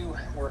as we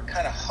were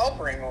kind of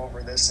hovering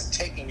over this and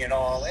taking it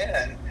all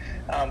in,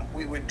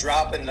 we would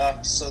drop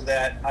enough so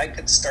that I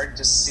could start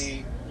to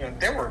see,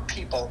 there were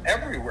people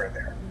everywhere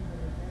there.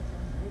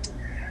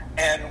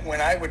 And when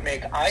I would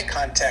make eye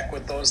contact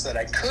with those that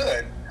I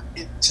could,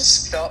 it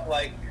just felt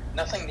like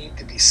nothing needed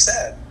to be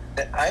said,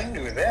 that I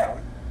knew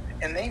them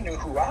and they knew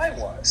who I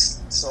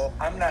was. So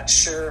I'm not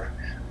sure,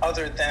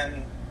 other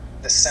than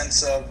the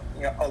sense of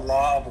a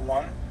law of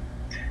one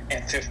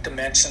and fifth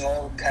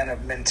dimensional kind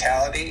of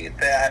mentality,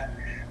 that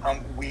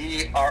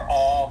we are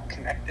all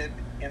connected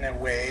in a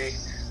way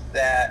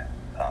that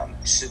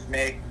should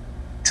make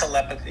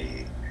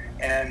telepathy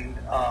and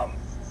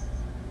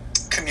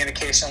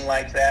communication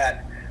like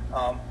that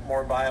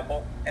more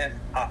viable. And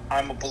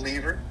I'm a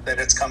believer that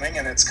it's coming,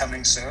 and it's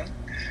coming soon.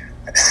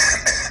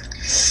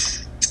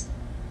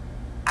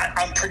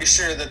 I'm pretty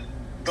sure that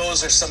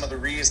those are some of the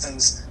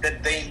reasons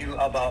that they knew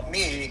about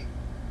me,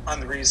 on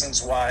the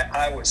reasons why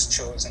I was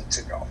chosen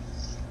to go.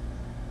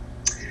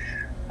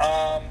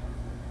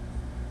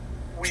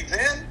 We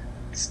then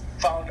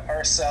found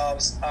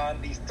ourselves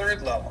on the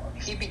third level.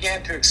 He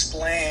began to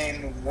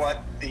explain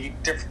what the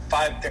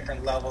 5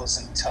 different levels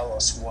in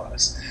Telos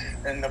was.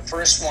 And the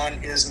first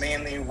one is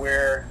mainly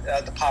where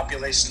the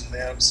population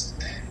lives.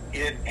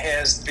 It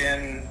has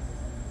been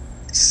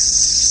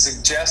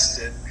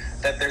suggested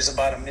that there's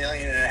about 1.5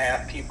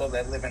 million people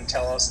that live in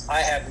Telos.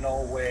 I have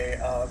no way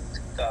of,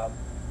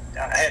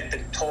 I hadn't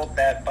been told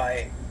that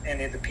by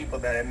any of the people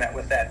that I met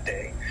with that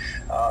day,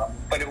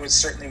 but it would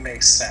certainly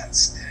make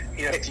sense.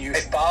 If you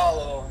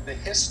follow the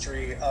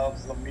history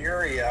of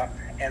Lemuria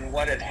and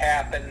what had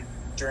happened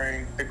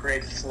during the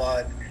Great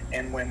Flood,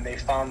 and when they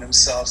found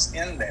themselves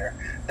in there,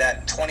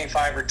 that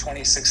 25 or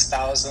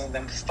 26,000 of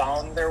them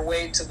found their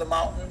way to the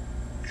mountain,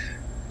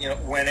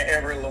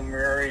 whenever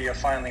Lemuria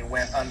finally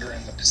went under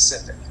in the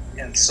Pacific.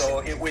 And so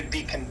it would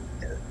be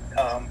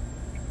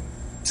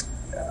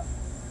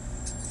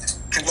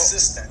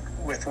consistent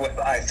with what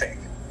I think.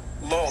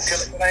 Lowell,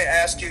 can I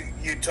ask you,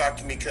 you talked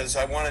to me because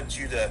I wanted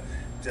you to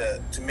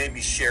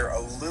maybe share a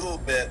little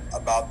bit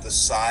about the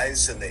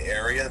size and the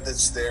area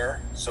that's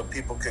there, so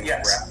people can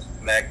grasp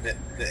the magnet,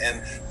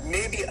 and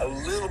maybe a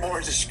little more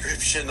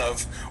description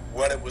of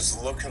what it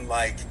was looking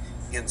like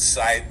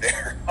inside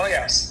there. Oh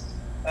yes.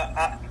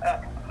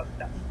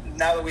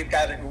 Now that we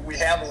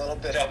have a little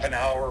bit of an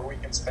hour, we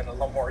can spend a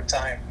little more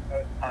time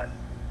on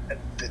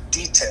the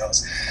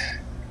details.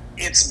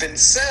 It's been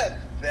said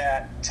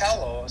that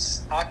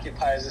Telos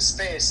occupies a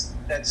space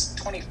that's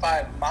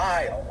 25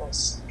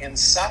 miles in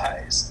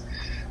size.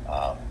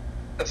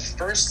 The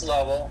first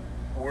level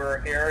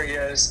were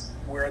areas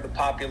where the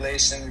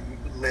population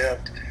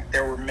lived.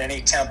 There were many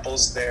many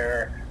temples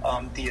there.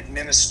 The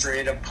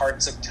administrative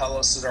parts of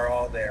Telos are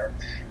all there.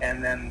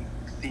 And then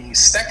the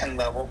second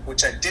level,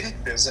 which I didn't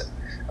visit,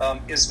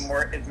 is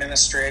more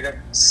administrative,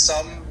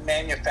 some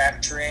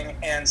manufacturing,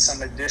 and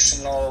some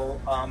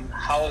additional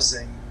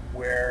housing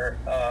where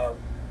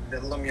the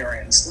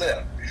Lemurians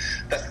live.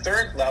 The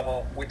third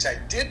level, which I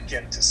did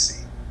get to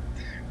see,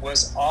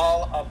 was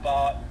all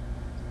about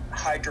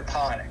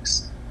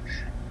hydroponics.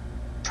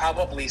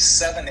 Probably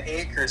 7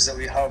 acres that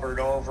we hovered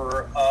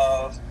over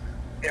of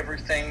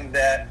everything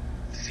that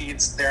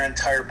feeds their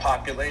entire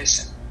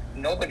population.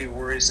 Nobody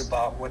worries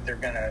about what they're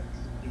going to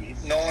eat.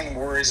 No one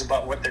worries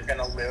about what they're going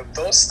to live.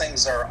 Those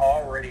things are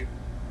already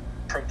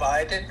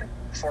provided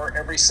for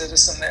every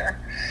citizen there.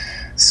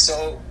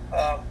 So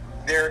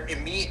their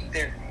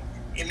immediate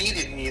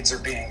needs are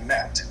being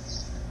met.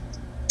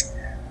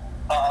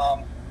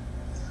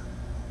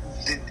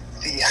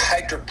 The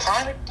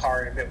hydroponic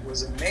part of it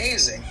was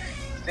amazing,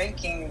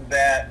 thinking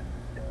that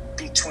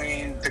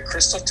between the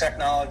crystal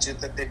technology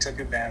that they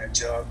took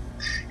advantage of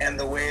and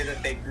the way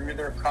that they grew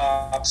their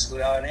crops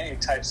without any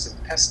types of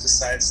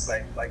pesticides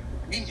like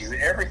we do,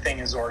 everything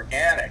is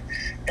organic.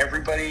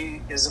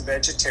 Everybody is a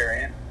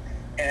vegetarian,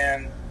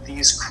 and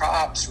these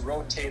crops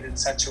rotate in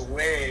such a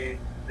way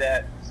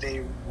that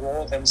they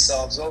roll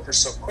themselves over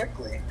so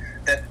quickly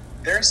that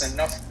there's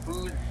enough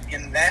food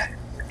in that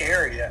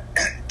area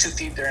to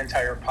feed their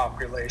entire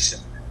population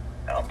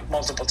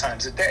multiple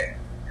times a day.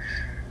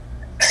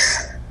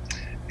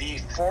 The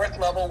fourth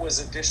level was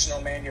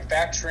additional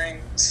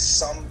manufacturing,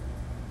 some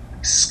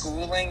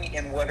schooling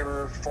in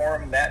whatever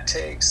form that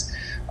takes,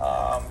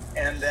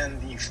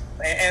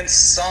 and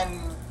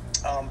some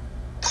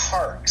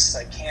parks.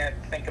 I can't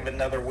think of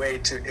another way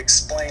to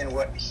explain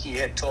what he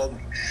had told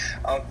me.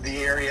 The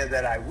area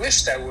that I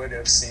wished I would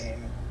have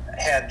seen,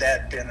 had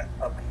that been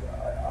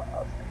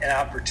an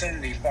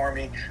opportunity for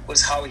me,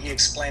 was how he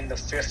explained the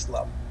fifth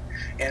level.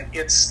 And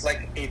it's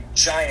like a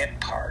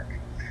giant park,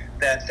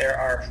 that there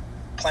are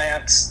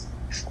plants,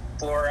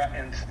 flora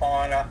and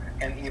fauna,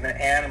 and even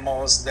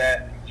animals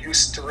that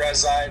used to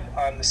reside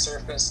on the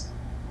surface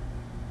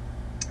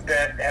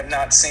that have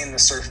not seen the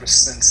surface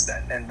since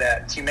then, and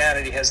that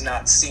humanity has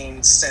not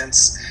seen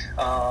since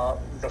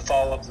the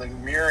fall of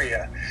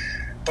Lemuria.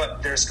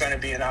 But there's going to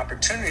be an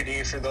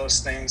opportunity for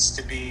those things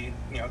to be,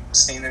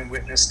 seen and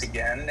witnessed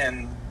again,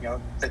 and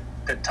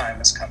the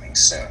time is coming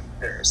soon.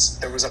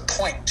 There was a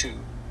point to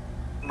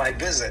my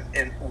visit,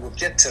 and we'll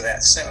get to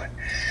that soon.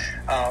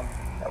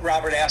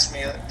 Robert asked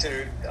me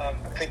to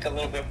think a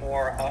little bit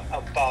more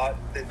about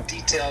the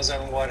details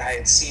on what I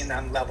had seen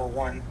on level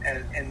 1,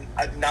 and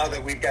now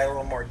that we've got a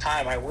little more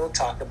time, I will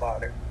talk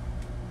about it.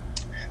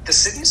 The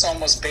city's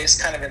almost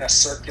based kind of in a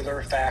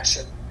circular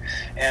fashion,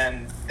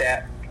 and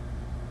that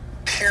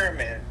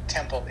pyramid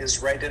temple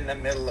is right in the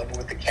middle of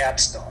with the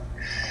capstone.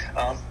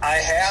 I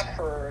have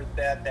heard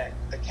that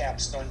the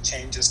capstone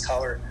changes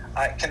color.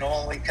 I can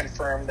only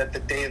confirm that the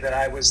day that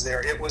I was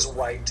there, it was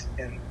white,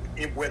 and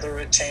whether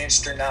it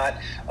changed or not,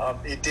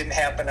 it didn't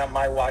happen on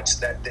my watch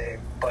that day.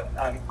 But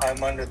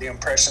I'm under the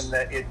impression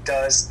that it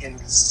does in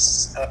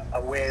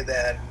a way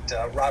that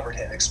Robert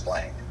had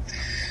explained.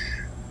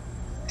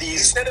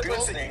 These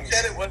buildings. You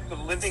said it was the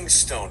living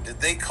stone. Did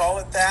they call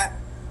it that?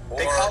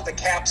 They called the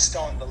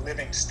capstone the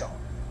living stone.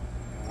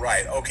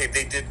 Right. Okay.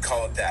 They did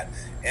call it that.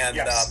 And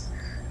yes.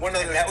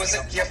 That was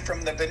a gift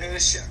from the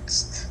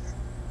Venusians.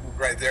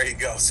 Right, there you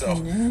go. So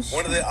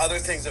one of the other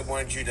things I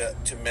wanted you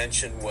to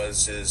mention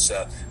is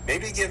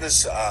maybe give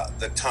us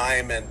the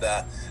time, and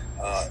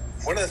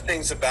one of the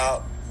things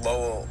about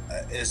Lowell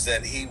is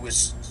that he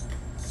was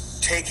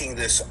taking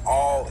this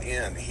all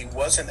in. He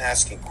wasn't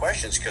asking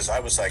questions, because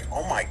I was like,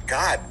 oh my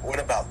God, what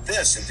about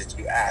this? And did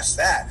you ask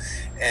that?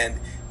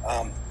 And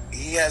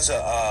he has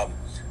a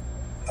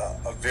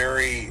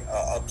very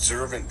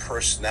observant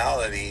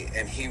personality,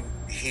 and he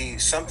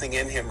something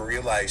in him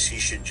realized he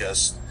should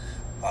just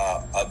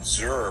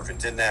observe and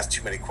didn't ask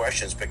too many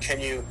questions. But can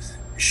you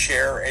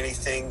share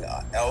anything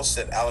else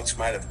that Alex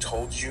might have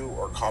told you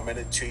or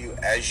commented to you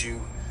as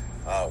you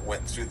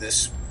went through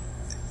this?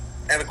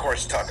 And of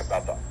course, talk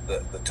about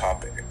the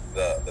topic,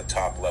 the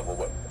top level,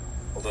 what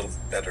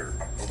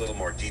a little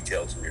more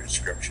details in your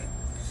description.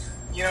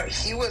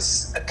 He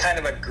was a kind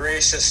of a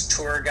gracious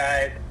tour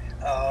guide,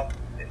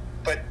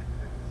 but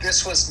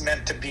this was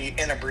meant to be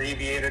an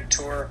abbreviated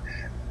tour.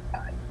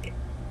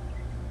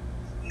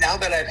 Now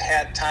that I've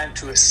had time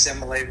to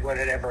assimilate what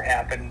had ever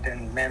happened,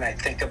 and man, I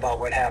think about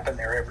what happened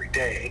there every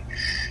day,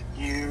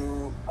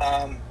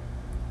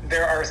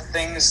 there are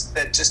things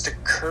that just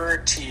occur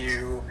to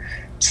you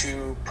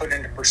to put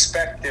into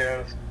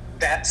perspective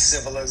that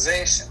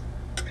civilization.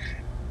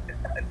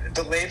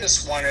 The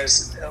latest one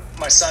is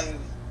my son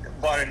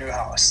bought a new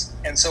house,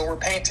 and so we're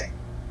painting.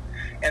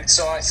 And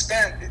so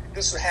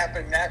this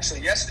happened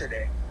actually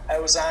yesterday. I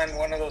was on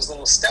one of those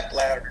little step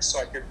ladders so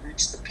I could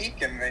reach the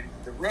peak in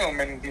the room,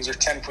 and these are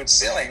 10-foot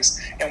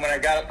ceilings. And when I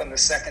got up on the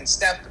second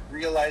step,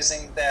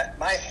 realizing that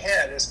my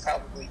head is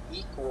probably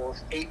equal of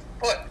 8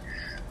 foot,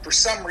 for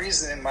some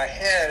reason in my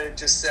head it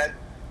just said,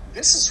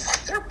 this is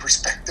what their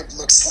perspective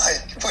looks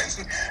like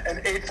when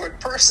an 8-foot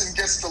person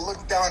gets to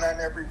look down on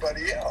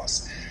everybody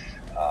else.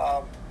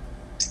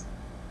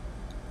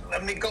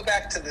 Let me go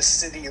back to the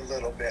city a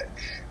little bit.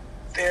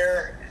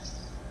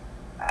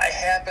 I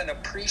have an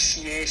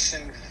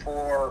appreciation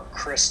for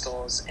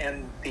crystals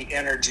and the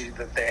energy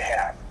that they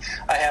have.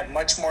 I have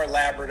much more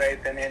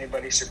labradite than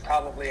anybody should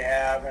probably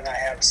have, and I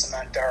have some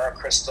Andara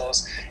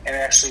crystals, and I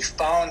actually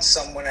found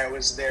some when I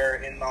was there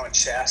in Mount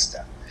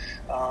Shasta.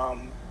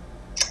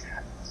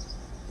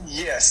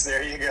 Yes,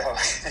 there you go.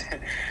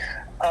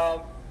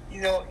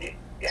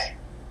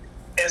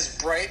 As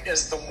bright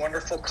as the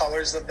wonderful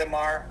colors of them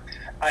are,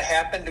 I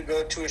happened to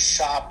go to a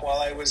shop while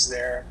I was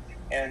there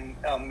and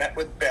met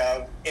with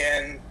Bev.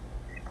 And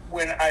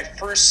when I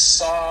first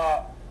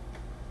saw,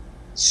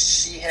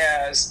 she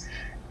has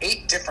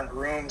 8 different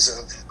rooms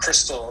of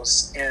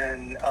crystals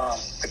in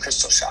the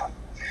crystal shop.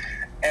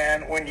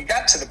 And when you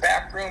got to the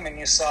back room and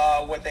you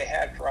saw what they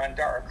had for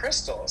Andara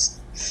crystals,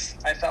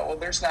 I thought, well,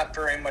 there's not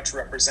very much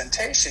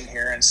representation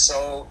here. And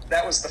so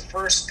that was the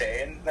first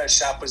day, and the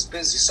shop was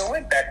busy. So I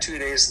went back 2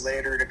 days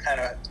later to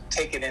kind of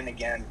take it in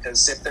again,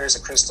 because if there's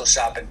a crystal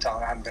shop in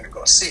town, I'm going to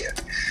go see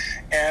it.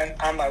 And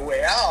on my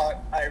way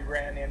out, I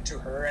ran into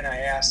her and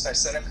I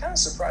said, I'm kind of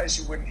surprised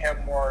you wouldn't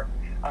have more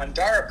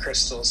Andara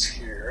crystals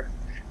here.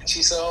 And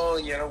she said, oh,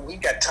 we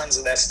got tons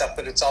of that stuff,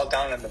 but it's all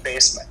down in the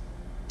basement.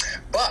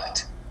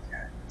 But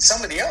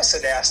somebody else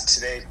had asked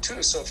today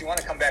too, so if you want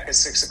to come back at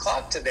 6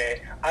 o'clock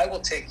today, I will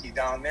take you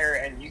down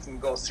there and you can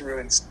go through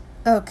and...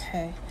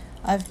 Okay,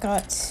 I've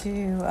got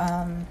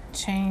to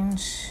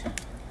change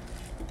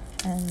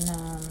and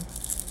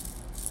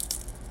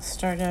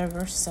start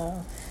over,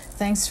 so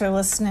thanks for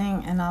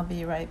listening, and I'll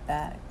be right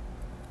back.